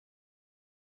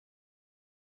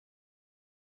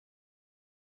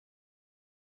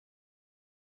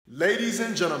Ladies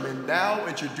and gentlemen, now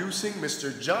introducing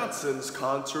Mr. Johnson's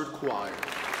concert choir.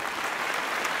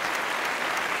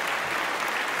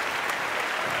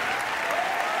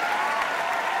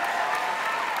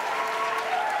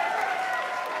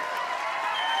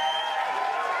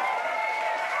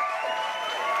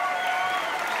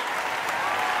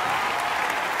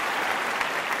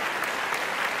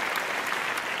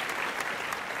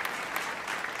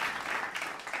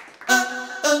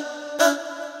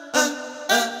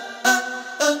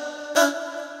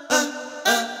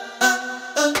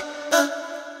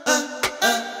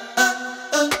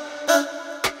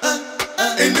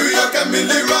 In New York, I'm in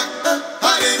the rock,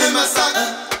 hiding in my sock,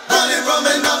 running from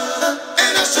it up,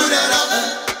 and I shoot it up,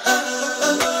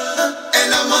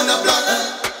 and I'm on the block,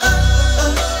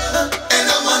 and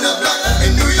I'm on the block.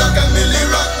 In New York, I'm in the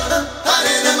rock,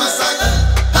 hiding in my sock,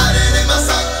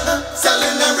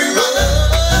 selling every rock.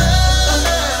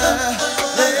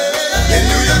 In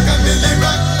New York, I'm in the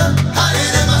rock, hiding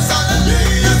in my sock,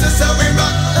 used to sell we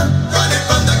rock, running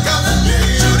from the cops,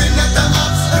 shooting at the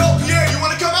ops. Yeah, you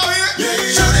wanna come out here?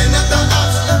 Shooting at the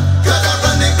ops, cause I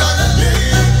run they block.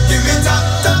 Give me top,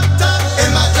 in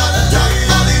my drop.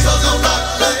 All these hoes gon' block.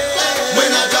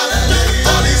 When I drop,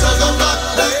 all these hoes gon' block.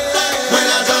 When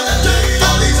I drop,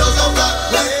 all these hoes gon' block.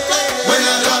 When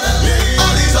I drop,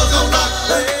 all these hoes gon' block.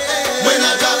 When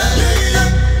I drop.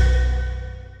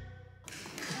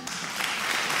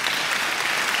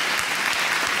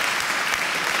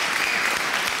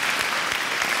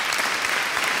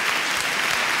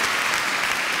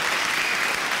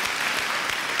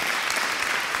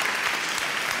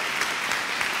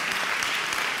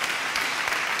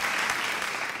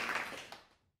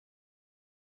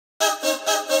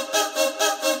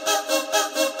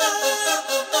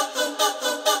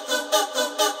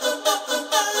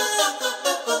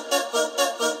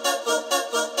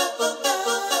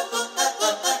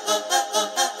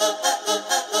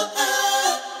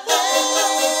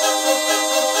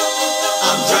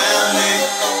 I'm drowning.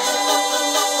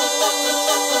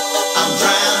 I'm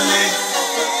drowning.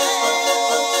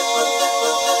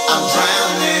 I'm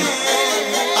drowning.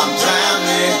 I'm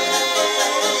drowning.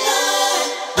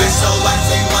 Bitch so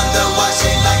icy, wonder why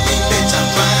she like me, bitch. I'm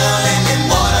drowning in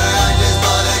water. I just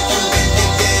bought a Cuban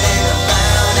ticket in a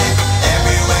fountain.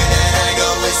 Everywhere that I go,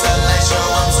 it's a light show.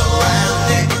 I'm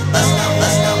surrounded. Bust down,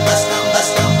 bust down, bust down,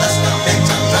 bust down, bust down, bitch.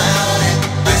 I'm drowning.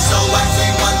 Bitch so icy,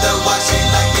 wonder why she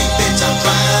like me, bitch. I'm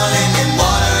drowning in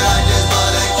water. I just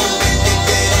bought a Cuban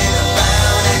ticket in a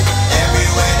fountain.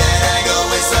 Everywhere that I go,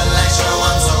 it's a light show.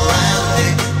 I'm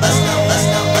surrounded. Bust down, bust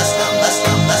down, bust down, bust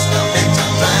down, bust down, bitch.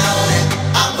 I'm drowning.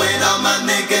 I'm with all my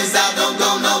niggas. I don't go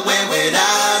nowhere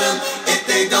without them. If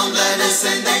they don't let us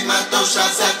in, they might throw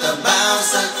shots at the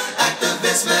bouncer.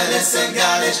 Activist medicine,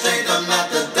 got it straight. I'm not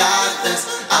the doctors.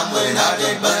 I'm with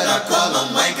RJ, but I call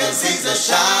him Wayne 'cause he's a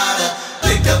shotter.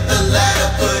 Pick up the ladder,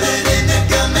 put it in the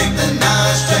gun, make the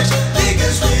knife stretch.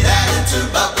 Niggas with attitude,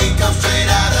 but we come straight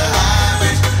out of high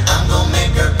ridge. I'm gon'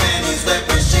 make her panties wet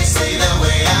when she see the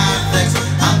way I flex.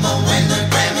 I'm gon' win the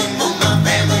Grammy, move my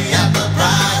family out the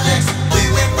projects. We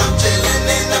went from chillin'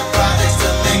 in the projects to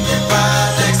making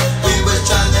projects. We was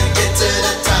tryna get to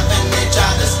the top and they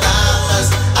tried to stop us.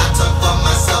 I took for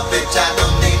myself, bitch, I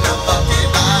don't need no fuck.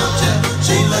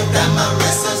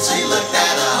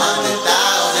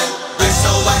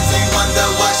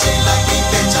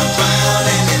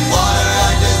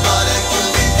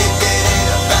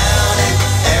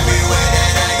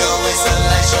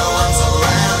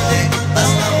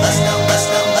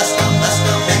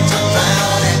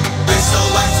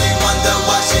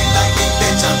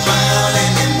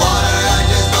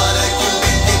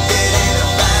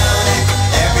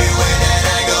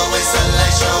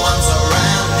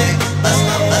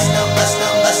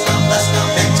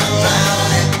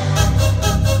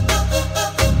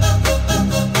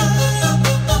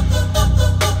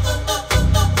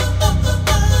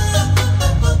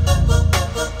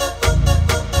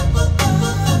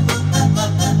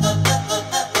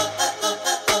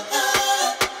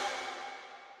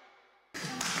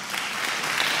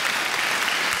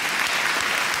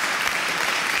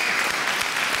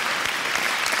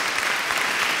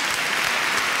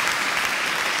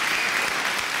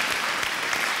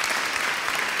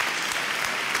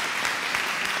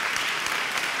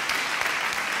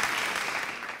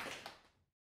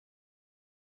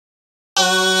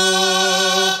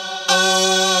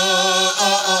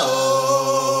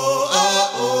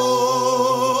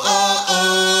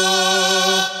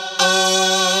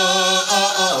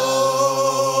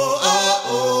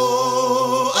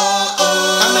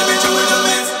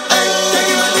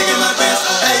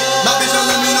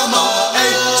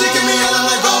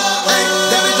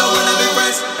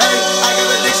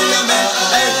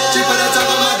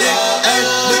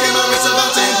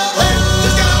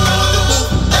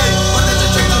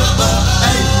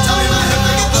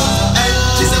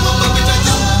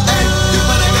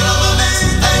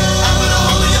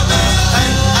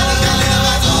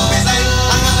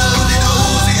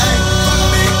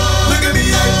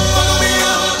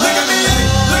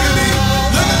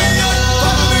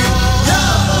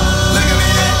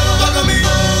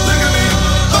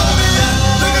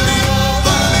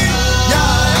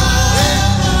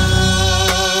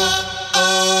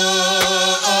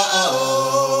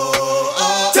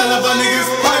 of our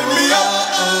niggas.